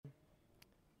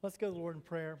Let's go to the Lord in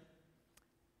prayer.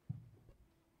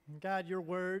 God, your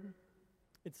word,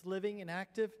 it's living and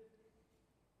active,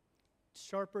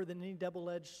 sharper than any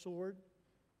double-edged sword.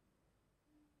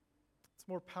 It's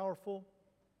more powerful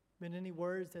than any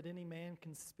words that any man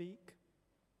can speak.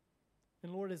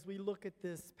 And Lord, as we look at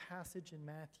this passage in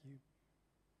Matthew,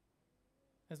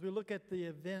 as we look at the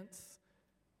events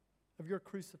of your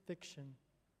crucifixion,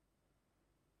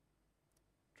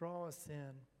 draw us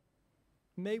in.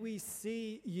 May we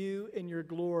see you in your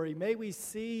glory. May we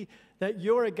see that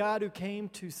you're a God who came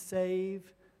to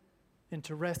save and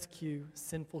to rescue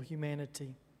sinful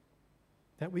humanity,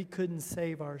 that we couldn't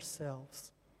save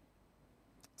ourselves.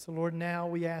 So, Lord, now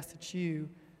we ask that you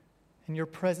and your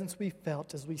presence be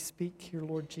felt as we speak here,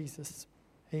 Lord Jesus.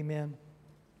 Amen.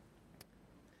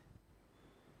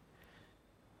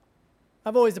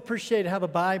 I've always appreciated how the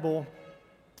Bible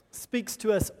speaks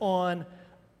to us on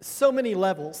so many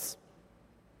levels.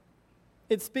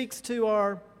 It speaks to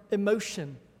our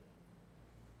emotion.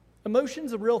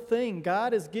 Emotion's a real thing.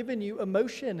 God has given you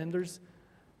emotion, and there's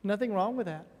nothing wrong with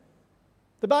that.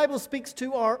 The Bible speaks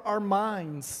to our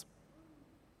minds,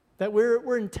 that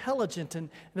we're intelligent, and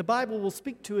the Bible will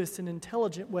speak to us in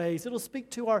intelligent ways. It'll speak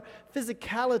to our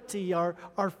physicality,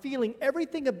 our feeling.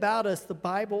 Everything about us, the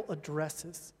Bible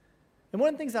addresses. And one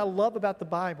of the things I love about the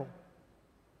Bible,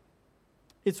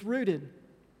 it's rooted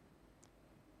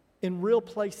in real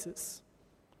places,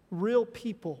 real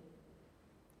people,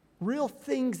 real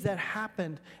things that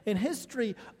happened. And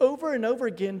history over and over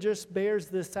again just bears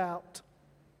this out.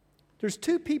 There's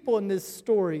two people in this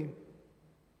story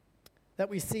that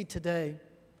we see today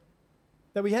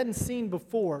that we hadn't seen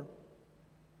before,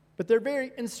 but they're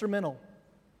very instrumental.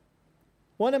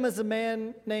 One of them is a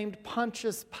man named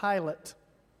Pontius Pilate.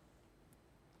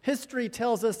 History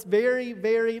tells us very,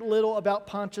 very little about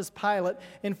Pontius Pilate.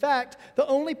 In fact, the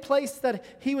only place that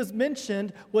he was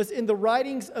mentioned was in the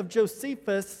writings of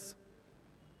Josephus.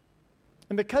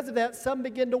 And because of that, some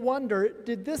begin to wonder,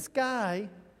 did this guy,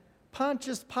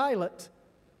 Pontius Pilate,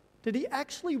 did he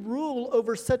actually rule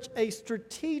over such a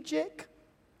strategic,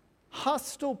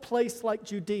 hostile place like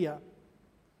Judea?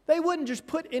 They wouldn't just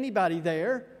put anybody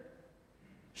there.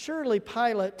 Surely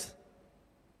Pilate,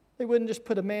 they wouldn't just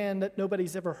put a man that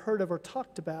nobody's ever heard of or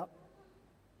talked about.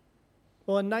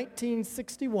 Well, in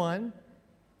 1961,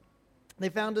 they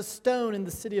found a stone in the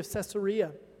city of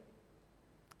Caesarea.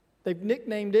 They've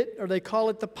nicknamed it, or they call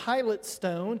it the Pilate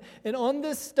Stone. And on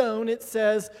this stone it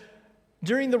says,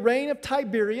 during the reign of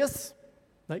Tiberius,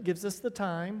 that gives us the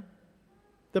time,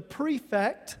 the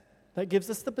prefect, that gives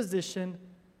us the position,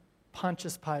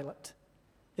 Pontius Pilate.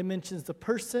 It mentions the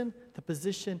person, the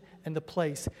position, and the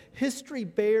place. History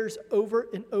bears over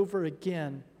and over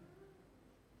again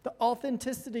the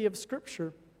authenticity of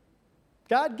Scripture.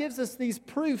 God gives us these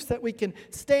proofs that we can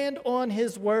stand on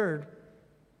His Word.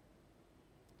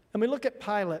 And we look at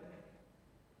Pilate.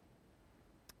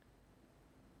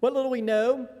 What little we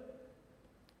know,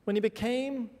 when he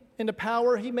became into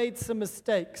power, he made some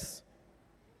mistakes.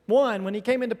 One, when he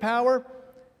came into power,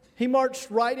 he marched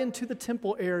right into the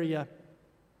temple area,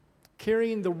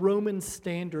 carrying the Roman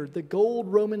standard, the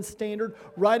gold Roman standard,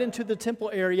 right into the temple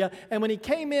area. And when he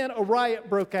came in, a riot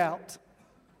broke out.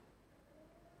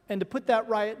 And to put that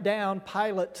riot down,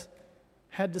 Pilate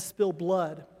had to spill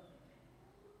blood.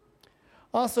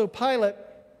 Also, Pilate,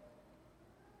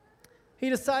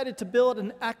 he decided to build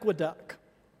an aqueduct.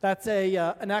 That's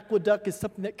an aqueduct is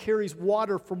something that carries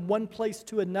water from one place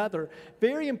to another.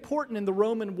 Very important in the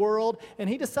Roman world. And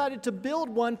he decided to build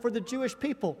one for the Jewish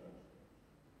people.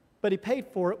 But he paid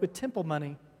for it with temple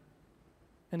money.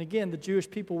 And again, the Jewish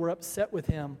people were upset with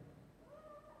him.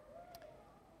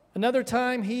 Another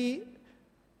time, he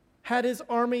had his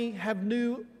army have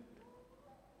new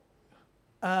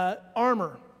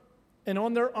armor. And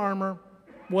on their armor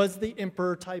was the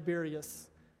Emperor Tiberius.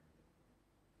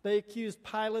 They accused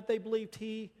Pilate. They believed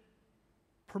he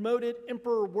promoted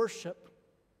emperor worship.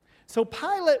 So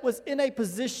Pilate was in a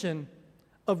position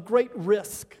of great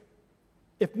risk.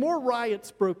 If more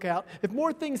riots broke out, if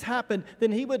more things happened,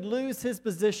 then he would lose his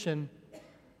position.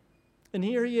 And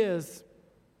here he is,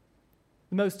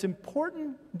 the most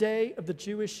important day of the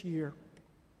Jewish year,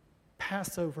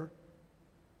 Passover.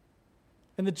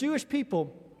 And the Jewish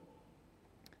people,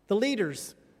 the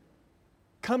leaders,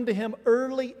 come to him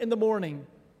early in the morning.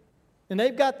 And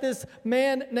they've got this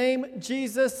man named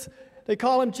Jesus. They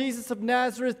call him Jesus of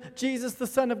Nazareth, Jesus the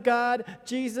Son of God,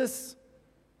 Jesus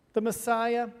the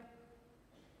Messiah.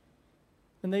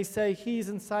 And they say he's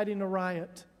inciting a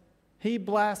riot. He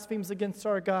blasphemes against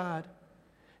our God.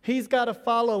 He's got a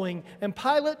following. And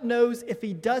Pilate knows if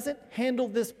he doesn't handle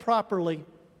this properly,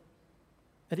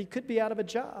 that he could be out of a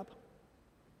job.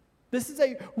 This is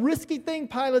a risky thing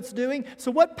Pilate's doing.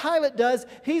 So what Pilate does,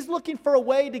 he's looking for a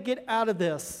way to get out of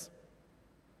this.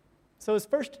 So his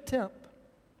first attempt,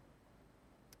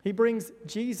 he brings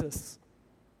Jesus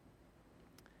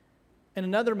and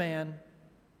another man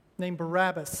named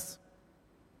Barabbas.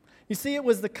 You see, it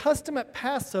was the custom at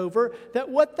Passover that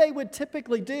what they would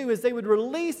typically do is they would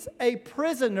release a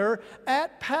prisoner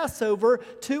at Passover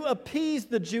to appease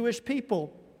the Jewish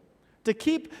people, to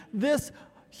keep this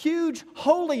huge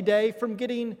holy day from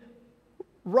getting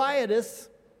riotous.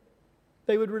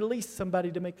 They would release somebody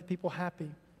to make the people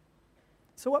happy.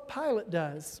 So what Pilate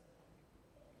does,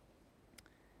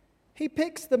 he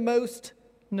picks the most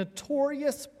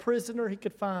notorious prisoner he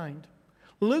could find.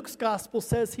 Luke's gospel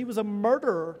says he was a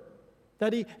murderer,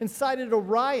 that he incited a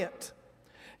riot.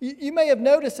 You may have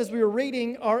noticed as we were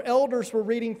reading, our elders were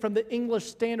reading from the English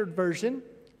Standard Version,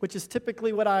 which is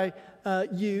typically what I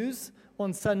use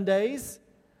on Sundays.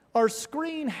 Our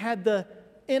screen had the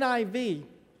NIV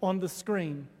on the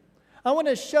screen. I want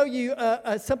to show you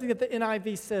something that the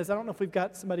NIV says. I don't know if we've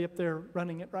got somebody up there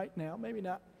running it right now. Maybe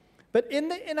not. But in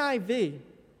the NIV,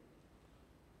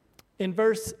 in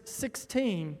verse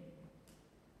 16,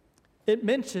 it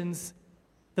mentions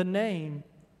the name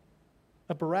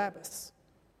of Barabbas.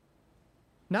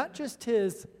 Not just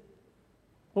his,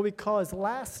 what we call his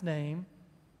last name.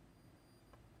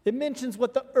 It mentions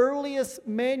what the earliest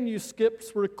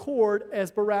manuscripts record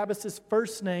as Barabbas'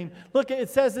 first name. Look, it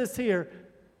says this here,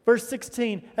 verse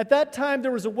 16. At that time,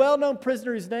 there was a well-known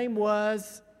prisoner whose name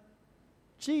was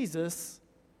Jesus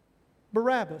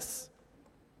Barabbas.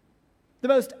 The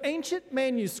most ancient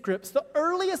manuscripts, the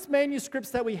earliest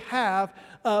manuscripts that we have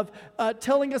of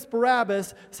telling us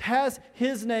Barabbas has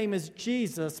his name as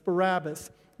Jesus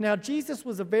Barabbas. Now, Jesus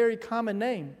was a very common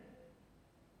name.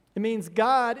 It means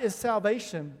God is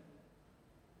salvation.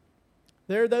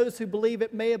 There are those who believe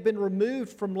it may have been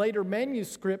removed from later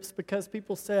manuscripts because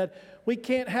people said, we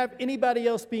can't have anybody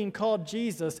else being called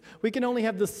Jesus. We can only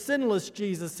have the sinless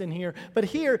Jesus in here. But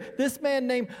here, this man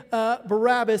named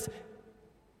Barabbas,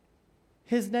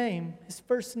 his name, his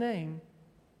first name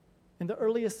in the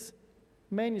earliest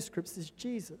manuscripts is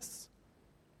Jesus,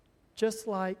 just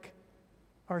like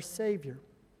our Savior.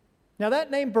 Now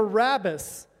that name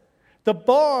Barabbas, the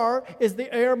bar is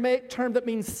the Aramaic term that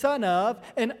means son of,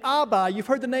 and Abba, you've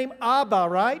heard the name Abba,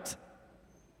 right?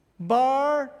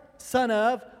 Bar, son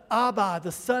of, Abba,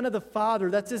 the son of the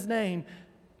Father, that's his name.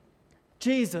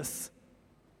 Jesus,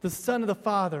 the son of the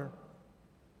Father.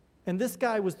 And this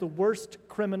guy was the worst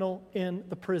criminal in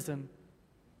the prison.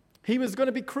 He was going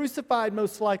to be crucified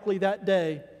most likely that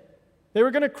day. They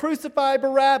were going to crucify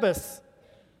Barabbas,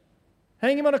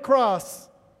 hang him on a cross.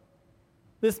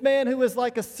 This man who was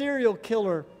like a serial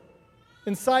killer,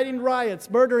 inciting riots,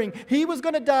 murdering, he was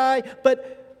going to die,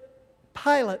 but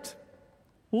Pilate,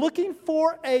 looking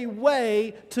for a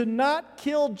way to not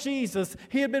kill Jesus,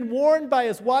 he had been warned by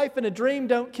his wife in a dream,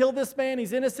 don't kill this man,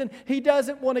 he's innocent. He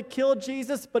doesn't want to kill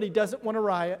Jesus, but he doesn't want to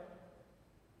riot.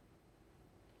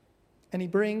 And he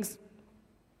brings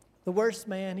the worst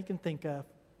man he can think of.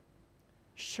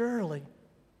 Surely,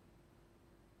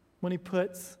 when he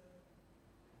puts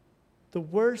the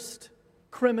worst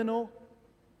criminal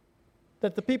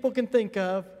that the people can think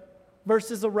of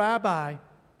versus a rabbi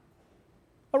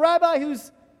who's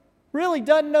really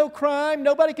done no crime,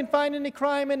 nobody can find any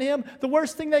crime in him. The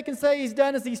worst thing they can say he's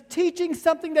done is he's teaching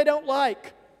something they don't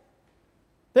like.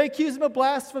 They accuse him of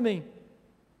blasphemy.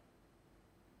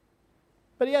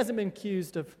 But he hasn't been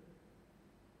accused of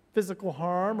physical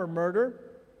harm or murder.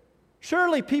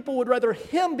 Surely people would rather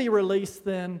him be released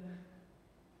than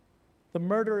the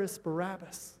murderous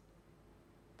Barabbas.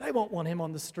 They won't want him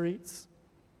on the streets.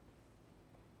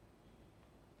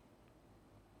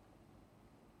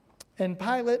 And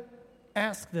Pilate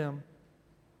asked them,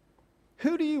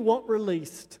 who do you want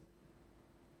released?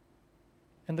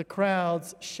 And the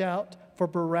crowds shout for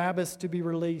Barabbas to be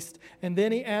released. And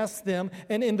then he asked them,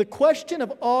 and in the question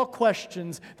of all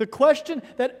questions, the question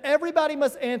that everybody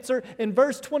must answer, in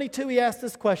verse 22 he asked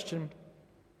this question: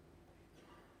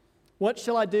 what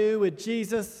shall I do with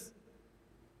Jesus,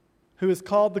 who is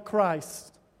called the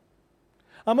Christ?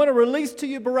 I'm going to release to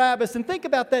you Barabbas. And think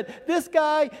about that. This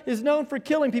guy is known for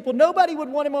killing people. Nobody would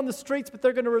want him on the streets, but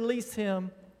they're going to release him.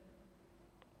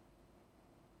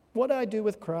 What do I do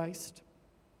with Christ?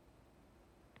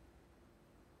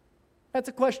 That's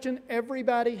a question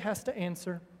everybody has to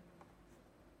answer.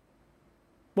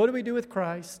 What do we do with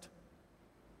Christ?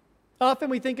 Often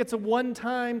we think it's a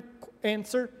one-time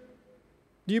answer.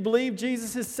 Do you believe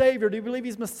Jesus is Savior? Do you believe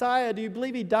He's Messiah? Do you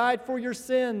believe He died for your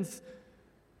sins?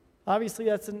 Obviously,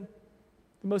 that's the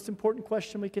most important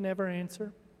question we can ever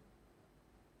answer.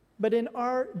 But in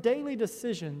our daily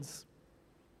decisions,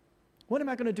 what am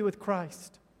I going to do with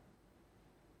Christ?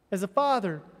 As a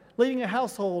father leading a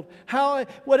household,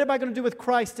 what am I going to do with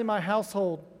Christ in my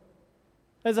household?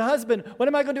 As a husband, what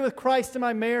am I going to do with Christ in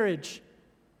my marriage?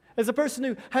 As a person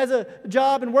who has a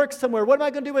job and works somewhere, what am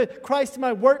I going to do with Christ in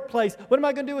my workplace? What am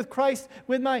I going to do with Christ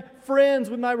with my friends,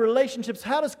 with my relationships?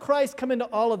 How does Christ come into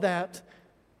all of that?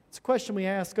 It's a question we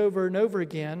ask over and over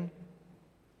again.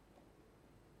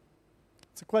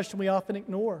 It's a question we often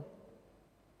ignore.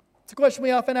 It's a question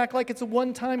we often act like it's a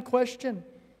one-time question.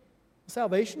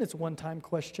 Salvation is a one-time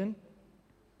question.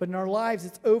 But in our lives,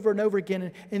 it's over and over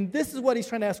again. And this is what he's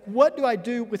trying to ask. What do I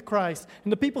do with Christ?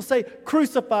 And the people say,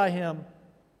 crucify him.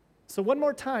 So one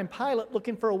more time, Pilate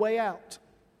looking for a way out.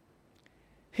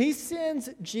 He sends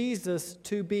Jesus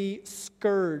to be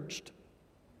scourged,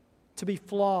 to be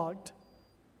flogged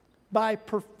by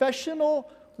professional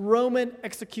Roman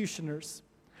executioners.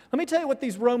 Let me tell you what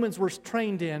these Romans were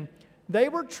trained in. They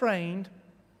were trained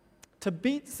to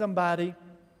beat somebody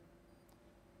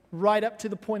right up to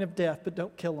the point of death, but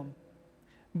don't kill them.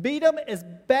 Beat them as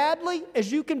badly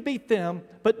as you can beat them,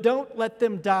 but don't let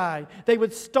them die. They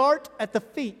would start at the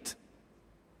feet,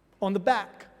 on the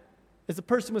back. As the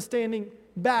person was standing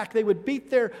back, they would beat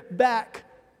their back,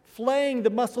 flaying the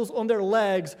muscles on their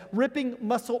legs, ripping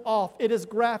muscle off. It is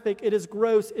graphic, it is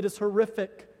gross, it is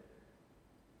horrific.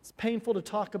 It's painful to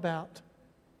talk about.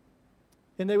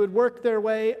 And they would work their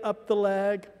way up the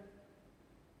leg,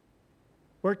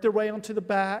 work their way onto the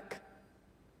back,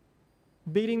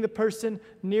 beating the person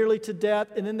nearly to death,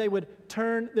 and then they would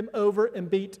turn them over and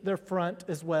beat their front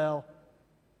as well,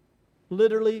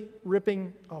 literally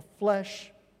ripping off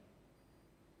flesh.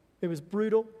 It was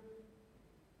brutal.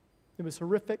 It was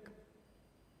horrific.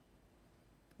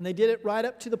 And they did it right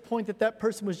up to the point that that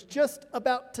person was just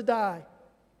about to die.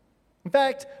 In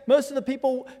fact, most of the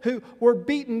people who were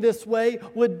beaten this way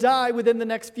would die within the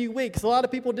next few weeks. A lot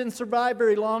of people didn't survive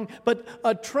very long, but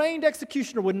a trained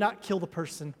executioner would not kill the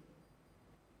person.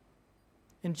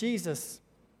 And Jesus,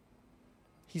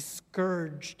 he's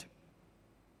scourged.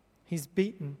 He's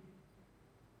beaten.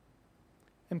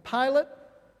 And Pilate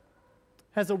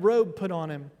has a robe put on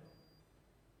him.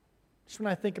 Just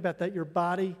when I think about that, your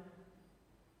body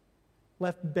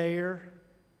left bare,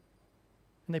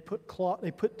 and they put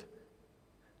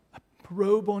a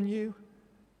robe on you,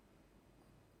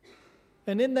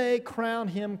 and then they crown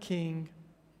him king.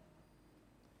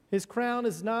 His crown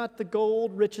is not the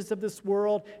gold riches of this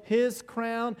world. His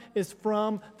crown is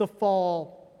from the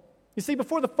fall. You see,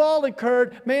 before the fall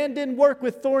occurred, man didn't work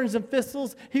with thorns and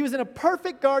thistles. He was in a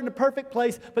perfect garden, a perfect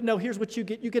place. But no, here's what you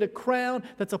get. You get a crown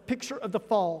that's a picture of the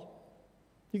fall.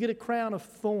 You get a crown of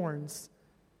thorns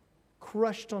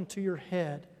crushed onto your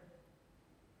head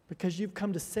because you've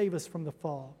come to save us from the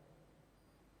fall.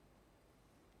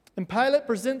 And Pilate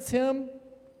presents him,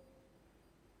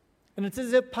 and it's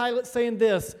as if Pilate's saying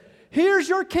this: here's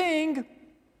your king.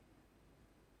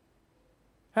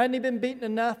 Hadn't he been beaten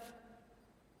enough?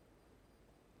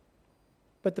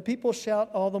 But the people shout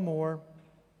all the more,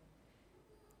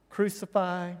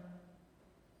 crucify,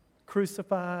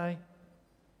 crucify,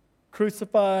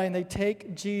 crucify. And they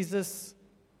take Jesus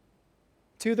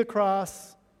to the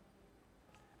cross.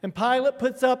 And Pilate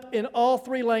puts up in all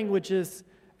three languages,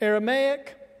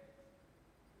 Aramaic,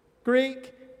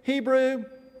 Greek, Hebrew,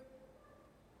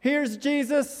 here's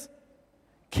Jesus,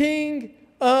 King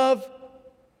of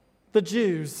the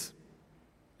Jews.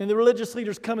 And the religious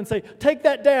leaders come and say, take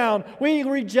that down. We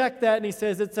reject that. And he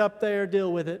says, it's up there.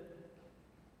 Deal with it.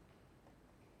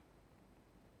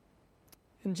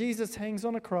 And Jesus hangs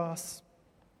on a cross.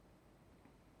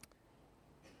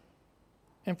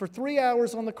 And for 3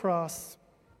 hours on the cross,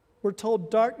 we're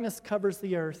told darkness covers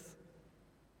the earth.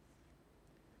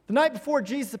 The night before,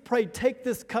 Jesus prayed, take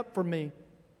this cup from me.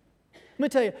 Let me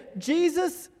tell you,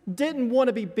 Jesus didn't want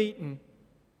to be beaten.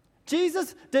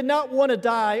 Jesus did not want to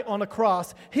die on a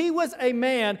cross. He was a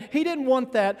man. He didn't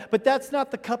want that, but that's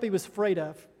not the cup he was afraid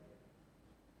of.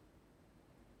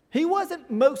 He wasn't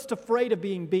most afraid of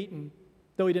being beaten,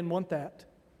 though he didn't want that.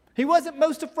 He wasn't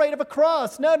most afraid of a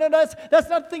cross. No, that's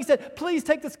not the thing he said. Please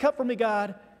take this cup from me,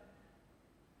 God.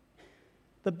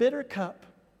 The bitter cup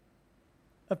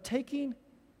of taking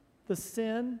the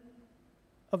sin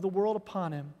of the world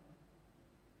upon him,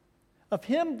 of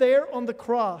him there on the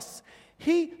cross.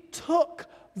 He took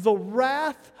the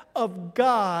wrath of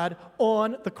God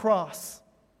on the cross.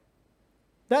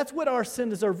 That's what our sin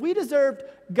deserved. We deserved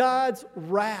God's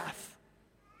wrath.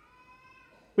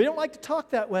 We don't like to talk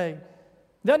that way.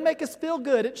 It doesn't make us feel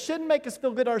good. It shouldn't make us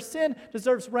feel good. Our sin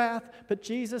deserves wrath, but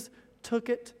Jesus took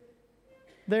it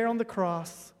there on the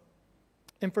cross.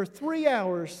 And for 3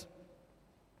 hours,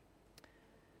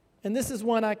 And this is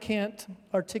one I can't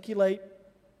articulate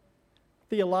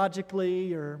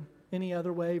theologically or any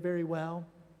other way very well.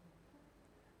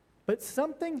 But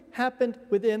something happened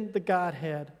within the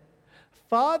Godhead.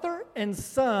 Father and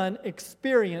Son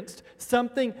experienced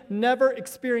something never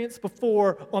experienced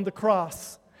before on the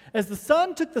cross. As the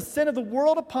Son took the sin of the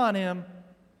world upon him,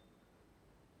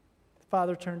 the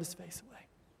Father turned his face away.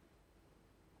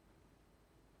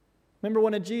 Remember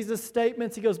one of Jesus'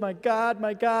 statements? He goes, my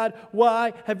God,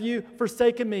 why have you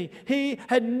forsaken me?" He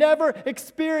had never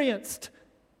experienced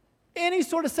any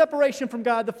sort of separation from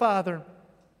God the Father.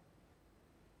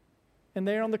 And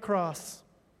there on the cross,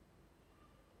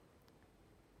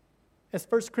 as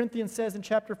 1 Corinthians says in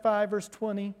chapter 5, verse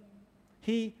 20,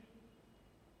 he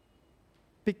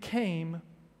became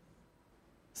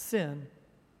sin.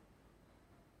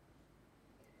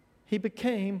 He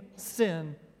became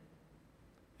sin.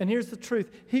 And here's the truth.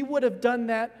 He would have done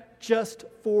that just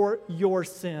for your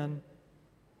sin.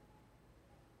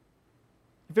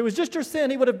 If it was just your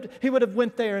sin, he would have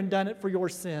went there and done it for your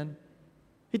sin.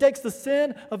 He takes the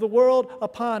sin of the world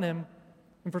upon him,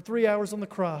 and for 3 hours on the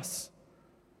cross,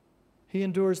 he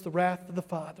endures the wrath of the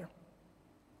Father.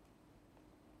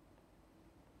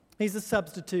 He's a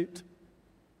substitute.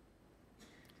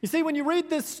 You see, when you read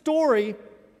this story,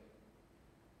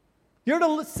 you're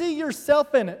to see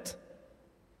yourself in it,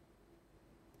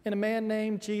 in a man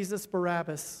named Jesus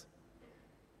Barabbas.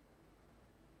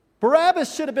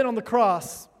 Barabbas should have been on the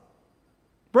cross.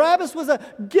 Barabbas was a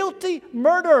guilty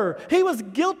murderer. He was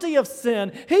guilty of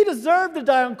sin. He deserved to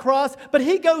die on the cross, but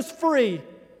he goes free.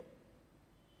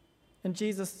 And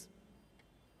Jesus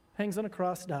hangs on a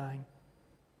cross dying.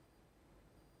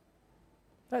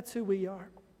 That's who we are.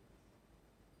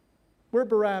 We're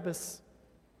Barabbas.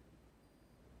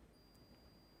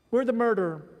 We're the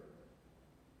murderer.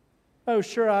 Oh,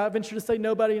 sure, I venture to say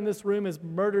nobody in this room has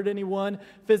murdered anyone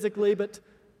physically, but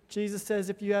Jesus says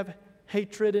if you have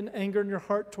hatred and anger in your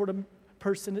heart toward a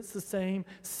person, it's the same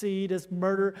seed as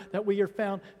murder, that we are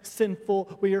found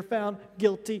sinful, we are found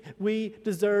guilty, we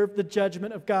deserve the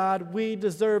judgment of God, we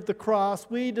deserve the cross,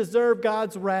 we deserve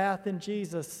God's wrath, and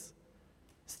Jesus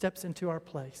steps into our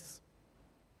place.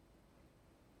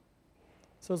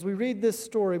 So as we read this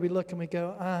story, we look and we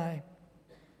go,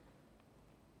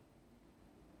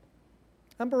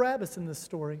 I'm Barabbas in this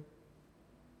story.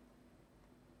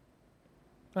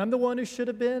 I'm the one who should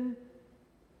have been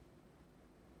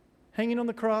hanging on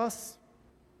the cross.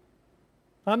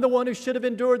 I'm the one who should have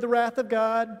endured the wrath of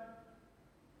God.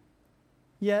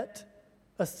 Yet,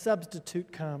 a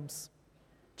substitute comes.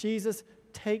 Jesus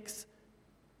takes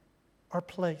our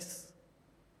place.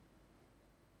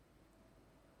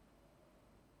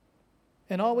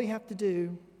 And all we have to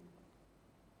do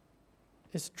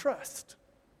is trust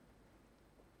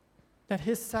that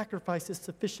His sacrifice is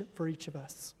sufficient for each of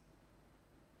us.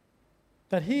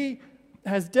 That He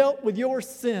has dealt with your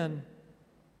sin,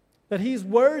 that He's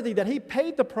worthy, that He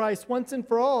paid the price once and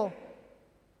for all,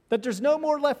 that there's no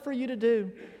more left for you to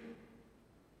do.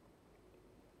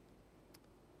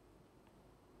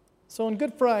 So on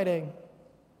Good Friday,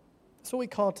 that's what we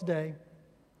call today.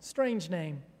 Strange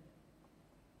name.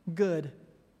 Good.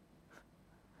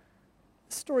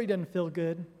 The story doesn't feel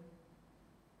good.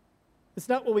 It's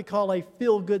not what we call a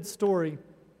feel-good story.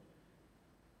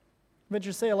 I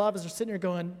venture to say a lot of us are sitting here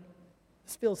going,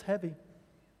 this feels heavy.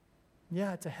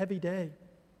 Yeah, it's a heavy day.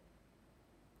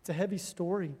 It's a heavy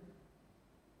story.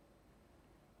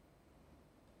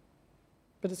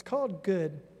 But it's called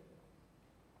good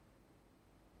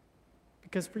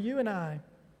because for you and I,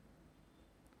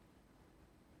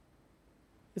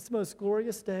 it's the most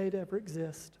glorious day to ever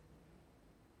exist.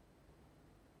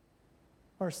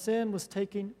 Our sin was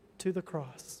taken to the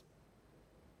cross.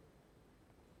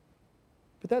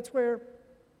 But that's where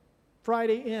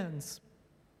Friday ends.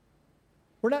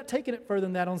 We're not taking it further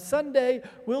than that. On Sunday,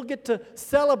 we'll get to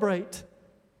celebrate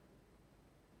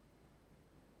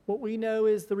what we know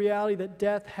is the reality that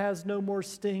death has no more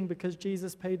sting because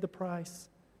Jesus paid the price.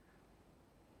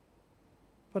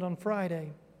 But on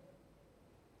Friday,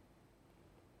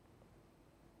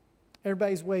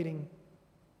 everybody's waiting.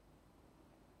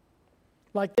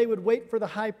 Like they would wait for the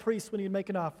high priest when he'd make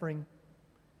an offering.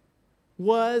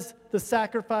 Was the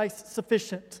sacrifice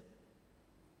sufficient?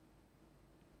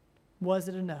 Was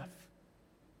it enough?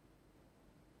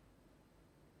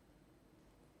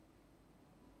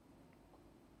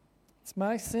 It's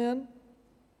my sin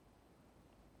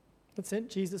that sent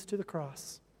Jesus to the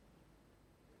cross.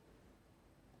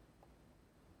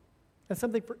 That's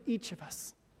something for each of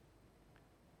us.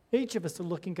 Each of us to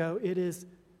look and go, it is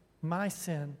my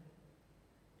sin.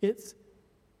 It's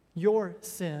your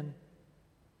sin.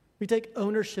 We take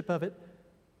ownership of it.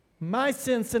 My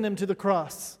sin sent him to the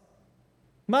cross.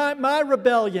 My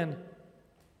rebellion,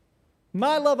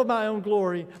 my love of my own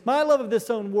glory, my love of this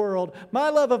own world, my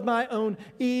love of my own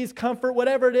ease, comfort,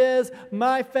 whatever it is,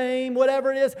 my fame,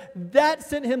 whatever it is, that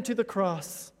sent him to the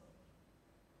cross.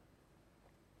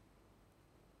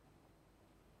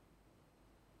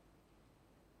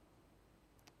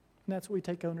 And that's what we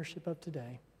take ownership of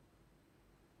today.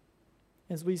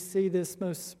 As we see this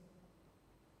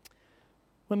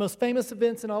one of the most famous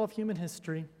events in all of human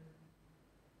history.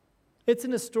 It's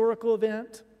an historical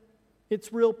event.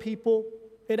 It's real people.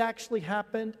 It actually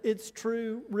happened. It's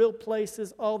true. Real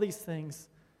places, all these things.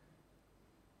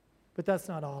 But that's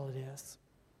not all it is.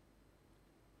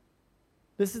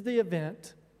 This is the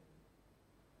event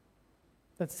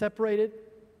that separated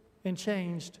and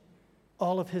changed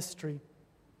all of history,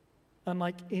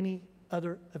 unlike any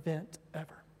other event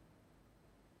ever.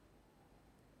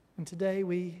 And today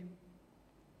we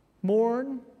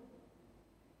mourn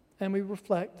and we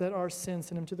reflect that our sin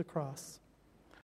sent him to the cross.